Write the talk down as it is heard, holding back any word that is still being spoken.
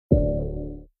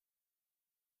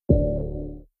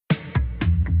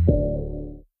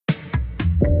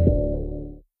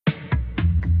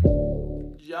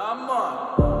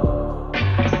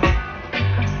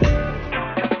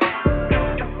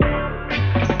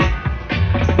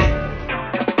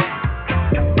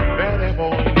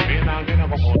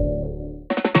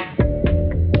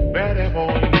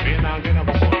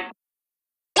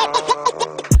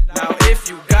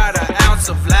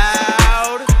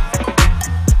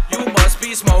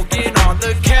be smoking on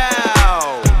the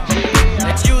couch.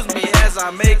 Excuse me as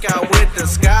I make out with the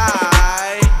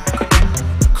sky.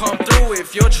 Come through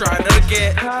if you're trying to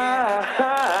get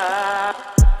high.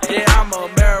 Yeah, I'm a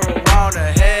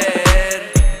marijuana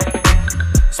head.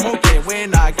 Smoking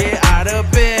when I get out of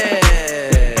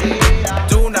bed.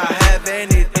 Do not have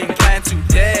anything planned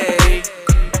today,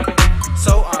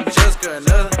 so I'm just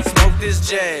gonna smoke this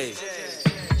J.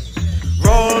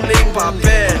 Rolling my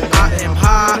bed, I am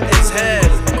high as hell.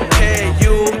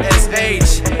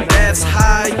 K-U-S-H, that's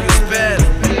how you spell.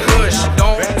 Kush,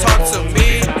 don't talk to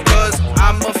me, cause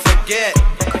I'ma forget.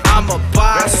 I'ma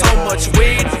buy so much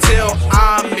weed till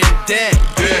I'm in debt.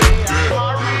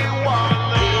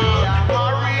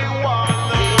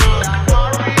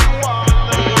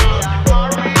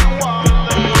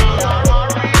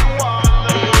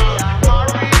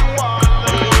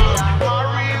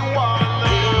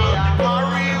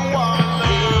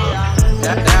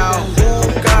 Now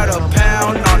who got a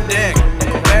pound on deck?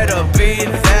 Better be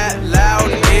that loud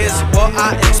is what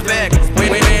I expect.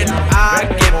 When I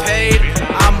get paid,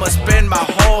 I'ma spend my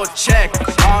whole check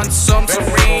on some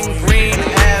serene green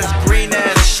as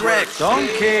Shrek.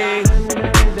 Donkey.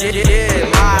 Yeah,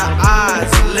 my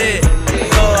eyes lit.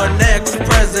 The next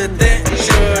president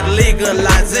should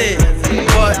legalize it.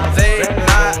 What they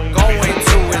not going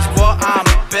to is what I'm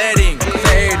betting.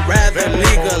 They'd rather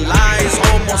legalize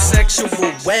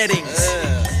homosexual weddings.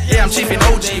 Yeah, I'm chiefin'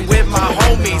 OG with my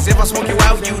homies. If I smoke you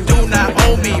out, you do not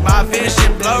owe me. My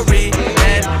vision blurry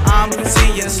and I'm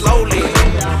seeing slowly.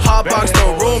 Hotbox the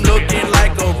room looking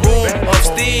like a room of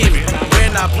steam.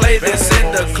 When I play this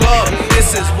in the club,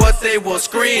 this is what they will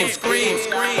scream. Scream,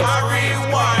 scream.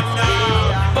 Maryjuana,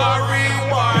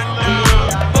 Maryjuana,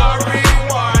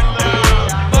 Maryjuana,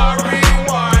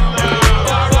 Maryjuana,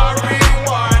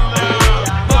 Maryjuana,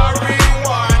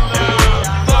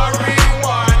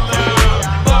 Maryjuana,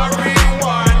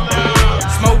 Maryjuana.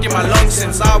 Smoking my lungs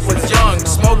since I was young,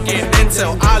 smoking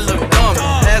until I look dumb.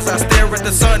 As I stare at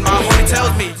the sun, my homie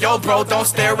tells me, yo bro, don't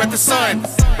stare at the sun.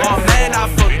 Oh man, I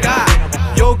forgot,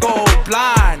 you'll go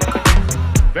blind.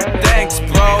 Thanks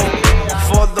bro,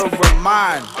 for the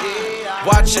remind.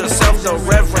 Watch yourself, the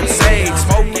Reverend Sage.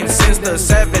 Smoking since the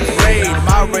 7th grade.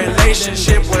 My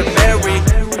relationship with Mary,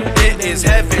 it is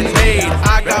heaven made.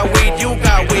 I got weed, you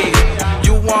got weed.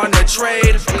 You wanna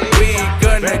trade? We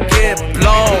gonna get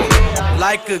blown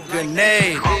like a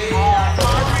grenade.